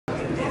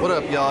What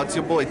up, y'all? It's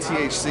your boy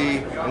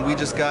THC, and we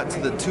just got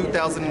to the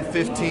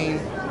 2015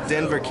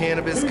 Denver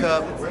Cannabis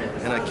Cup,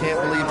 and I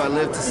can't believe I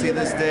lived to see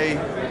this day,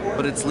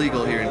 but it's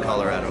legal here in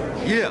Colorado.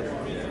 Yeah!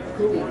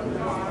 Cool.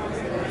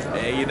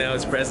 Hey, you know,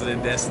 it's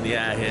President Destiny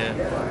out here.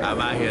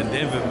 I'm out here in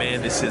Denver,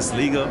 man. This shit's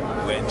legal.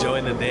 We're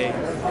enjoying the day.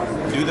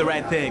 Do the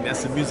right thing.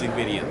 That's the music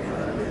video.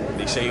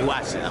 Make sure you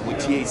watch it. I'm with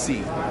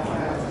THC.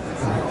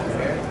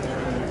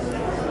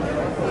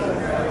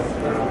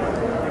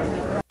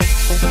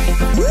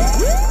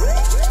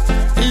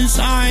 As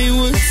I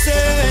would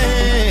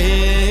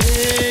say,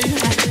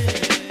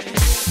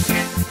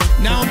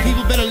 now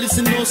people better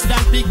listen to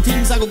that big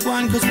things I go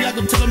on, cause we are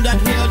gonna tell them that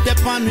we are their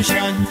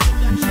mission.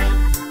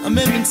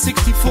 Amendment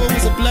 64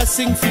 was a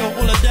blessing for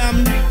all of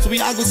them, so we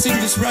are gonna sing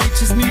this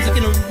righteous music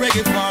in a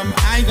reggae form.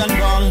 I gonna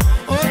roll.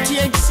 Oh,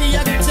 THC,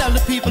 I can tell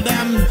the people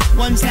them,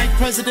 ones like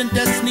President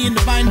Destiny in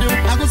the binder.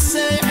 I gonna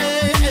say,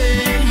 hey,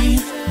 hey,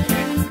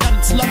 that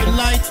it's love and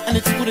light, and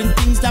it's good and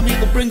things that we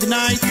can bring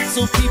tonight,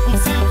 so people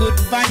feel good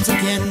vibes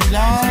again.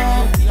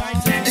 Love.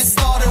 It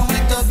started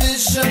with a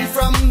vision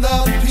from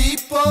the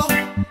people,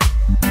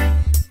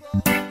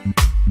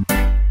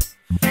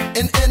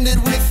 and ended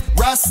with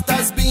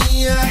Rastas being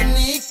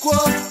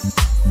equal.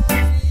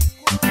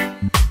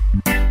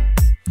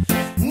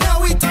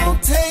 Now we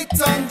don't take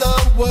on the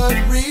word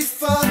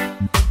reefer,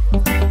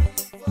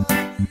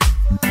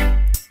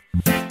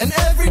 and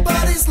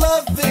everybody's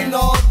loving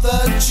all the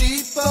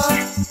cheaper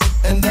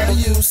and the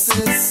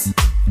uses.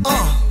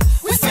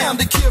 We found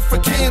a cure for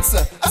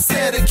cancer. I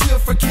said a cure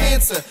for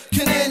cancer.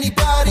 Can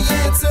anybody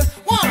answer?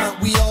 Why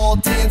aren't we all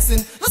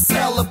dancing? Let's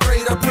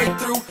celebrate our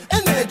breakthrough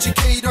and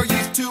educate our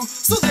youth too,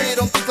 so they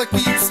don't think like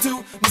we used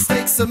to.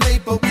 Mistakes are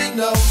made, but we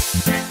know,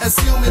 as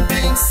human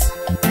beings,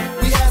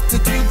 we have to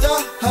do the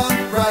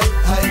right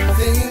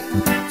thing.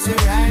 The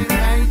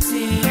right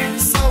thing.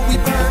 So we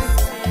burn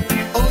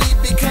only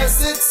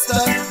because it's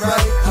the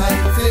right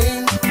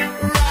thing.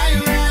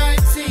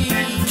 Right thing.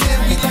 Can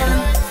we learn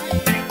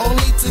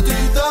only to do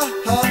the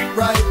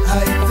right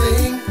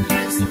thing?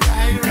 It's the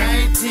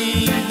right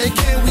thing. And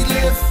can we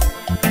live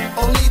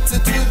only to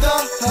do the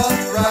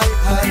right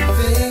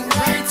thing?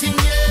 Right thing,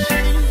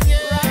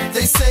 yeah.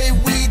 They say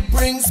weed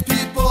brings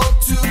people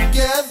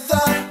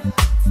together.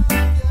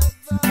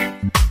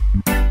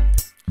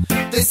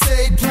 They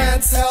say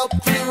plants help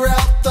clear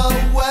out the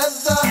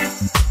weather.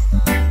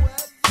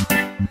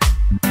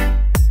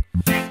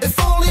 If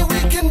only we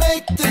can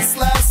make this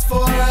last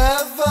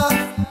forever.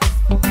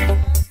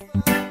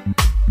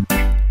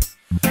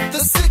 The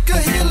sick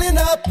are healing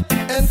up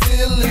and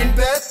feeling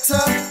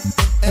better,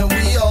 and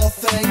we all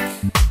thank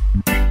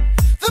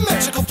the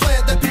magical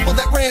plant that people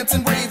that rant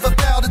and rave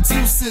about its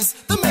uses.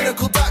 The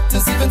medical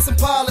doctors, even some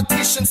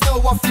politicians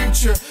know our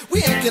future.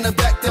 We ain't gonna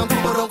back down,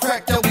 people don't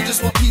crack down, we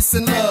just want peace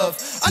and love.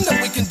 I know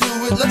we can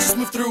do it, let's just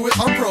move through it,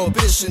 our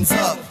prohibition's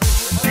up.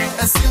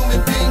 As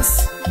human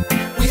beings,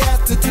 we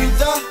have to do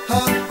the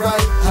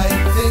right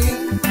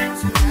thing.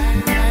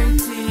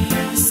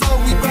 So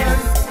we burn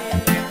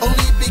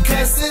only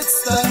because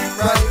it's the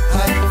right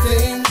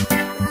thing.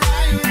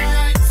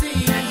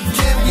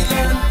 Can we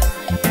learn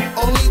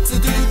only to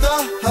do the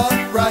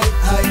right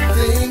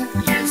thing?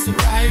 It's the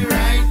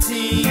right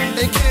thing.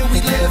 And can we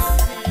live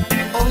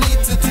only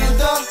to do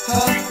the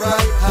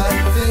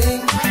right thing?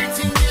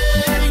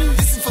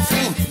 This is for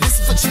fame, this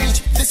is for change,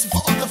 this is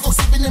for all the folks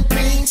living in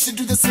pain. Should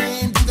do the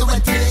same, do the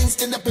right thing.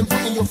 Stand up and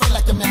vote and you'll feel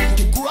like a man. We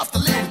can grow off the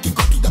land, we can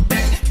go to the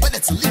bank, but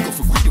it's illegal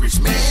for greedy rich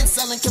men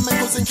selling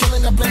chemicals and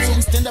killing the planet. So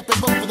we stand up and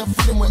vote for the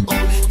freedom we're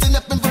own. Stand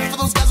up and vote for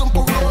those guys on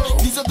parole.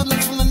 These are the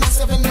names from the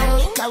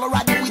 970.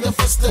 Colorado, we the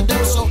first to do.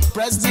 So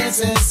presidents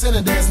and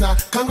senators, now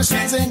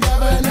congressmen and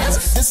governors,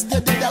 this is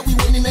the day that we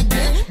winning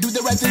again. Do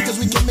the right thing cause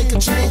we can make a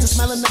change. A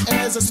smell in the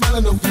air is a smell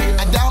in the fear.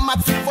 I down my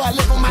feet before I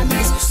live on my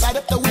knees. Light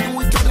up the weed and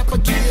we get up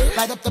again.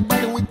 Light up the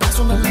button, we pass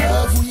on the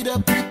love. We the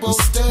people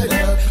stood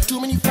up. Too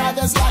many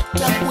fathers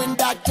locked up when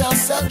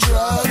doctors sell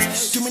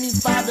drugs. Too many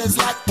fathers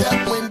locked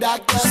up when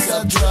doctors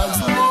sell drugs.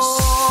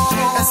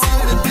 As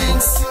human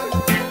beings,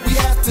 we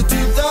have to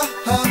do the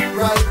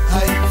right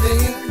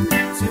thing.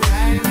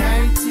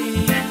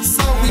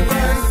 So we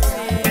burn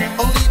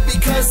only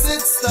because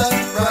it's the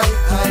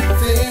right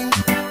thing.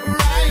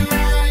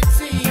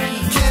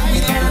 Can we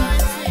learn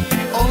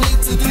only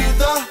to do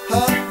the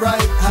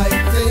right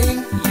thing?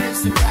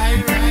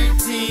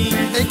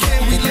 And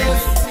can we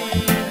live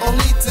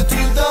only to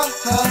do the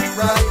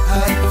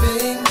right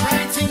thing?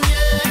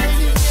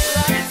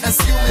 As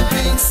human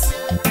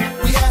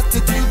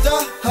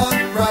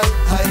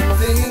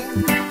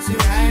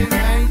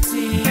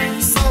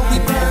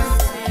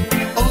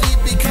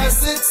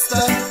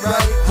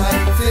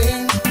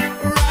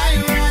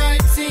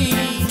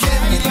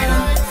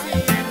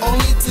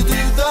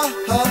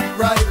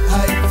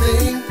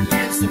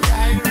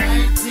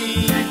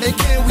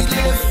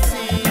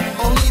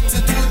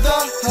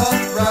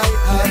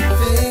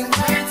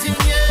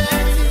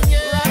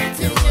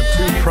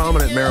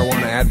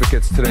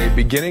advocates today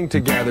beginning to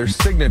gather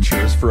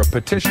signatures for a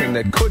petition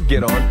that could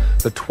get on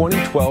the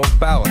 2012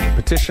 ballot. A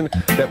petition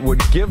that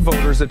would give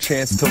voters a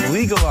chance to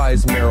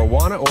legalize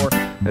marijuana, or,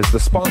 as the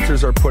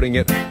sponsors are putting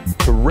it,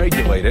 to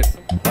regulate it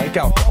like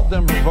alcohol. All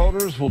Denver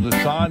voters will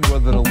decide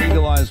whether to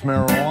legalize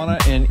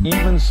marijuana, and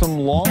even some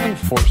law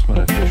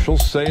enforcement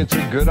officials say it's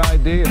a good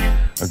idea.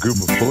 A group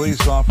of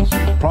police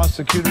officers,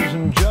 prosecutors,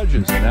 and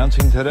judges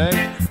announcing today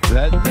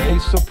that they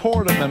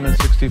support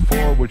Amendment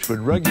 64, which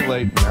would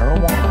regulate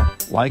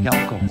marijuana like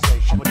alcohol.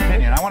 Public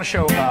opinion. I want to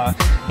show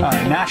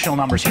national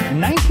numbers here. In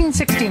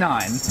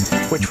 1969,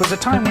 which was a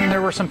time when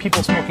there were some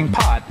people smoking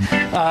pot,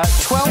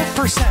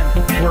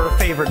 12% were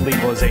favored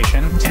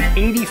legalization and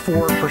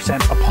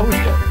 84% opposed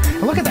it.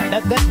 And look at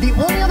that. The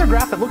only other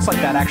graph that looks like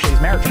that actually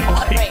is marriage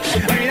equality.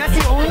 I mean, that's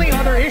the only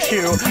other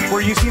issue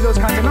where you see those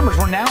kinds of numbers.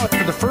 We're now,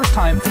 for the first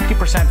time,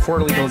 50% for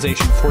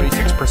legalization,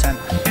 46%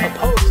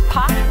 opposed.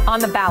 Pot on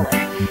the ballot.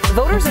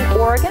 Voters in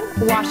Oregon,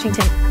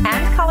 Washington,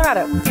 and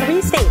Colorado,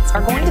 3 states,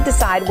 are going to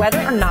decide whether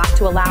or not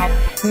to allow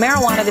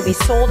marijuana to be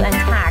sold and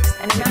taxed.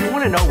 And if you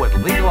want to know what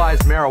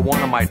legalized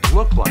marijuana might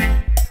look like,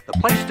 the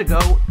place to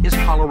go is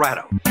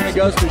Colorado. It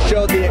goes to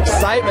show the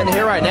excitement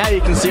here right now. You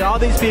can see all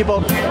these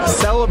people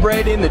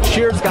celebrating. The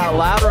cheers got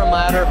louder and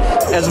louder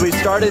as we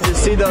started to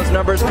see those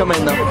numbers come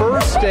in. The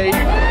first state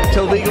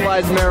to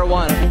legalize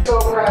marijuana. I'm so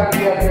proud to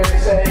be up here to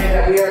say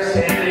that we are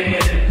standing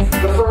in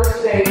the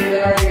first state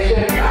in our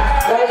nation.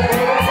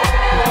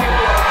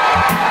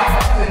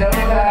 To know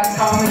that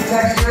coming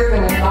next year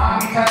there will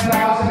not be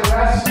 10,000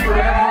 arrests for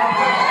marijuana.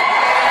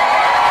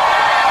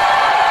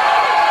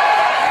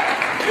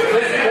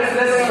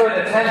 This is for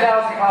the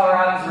 10,000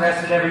 Coloradans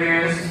arrested every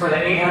year. This is for the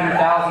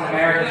 800,000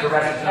 Americans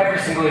arrested every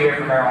single year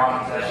for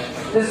marijuana possession.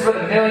 This is for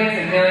the millions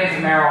and millions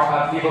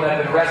of people that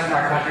have been arrested in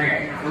our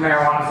country for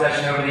marijuana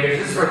possession over the years.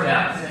 This is for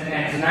them.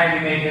 And tonight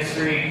we made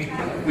history.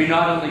 We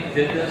not only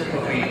did this,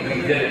 but we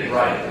did it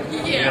right.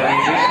 And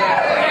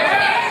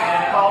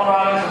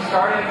Colorado is a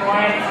starting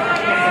point,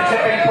 it's the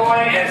tipping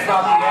point, and it's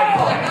not the end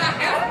point.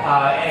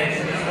 And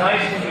it's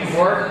nice when you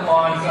work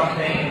on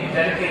something, you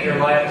dedicate your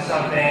life to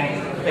something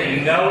that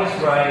you know is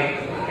right,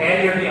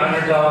 and you're the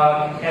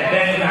underdog, and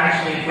then you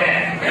actually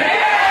win.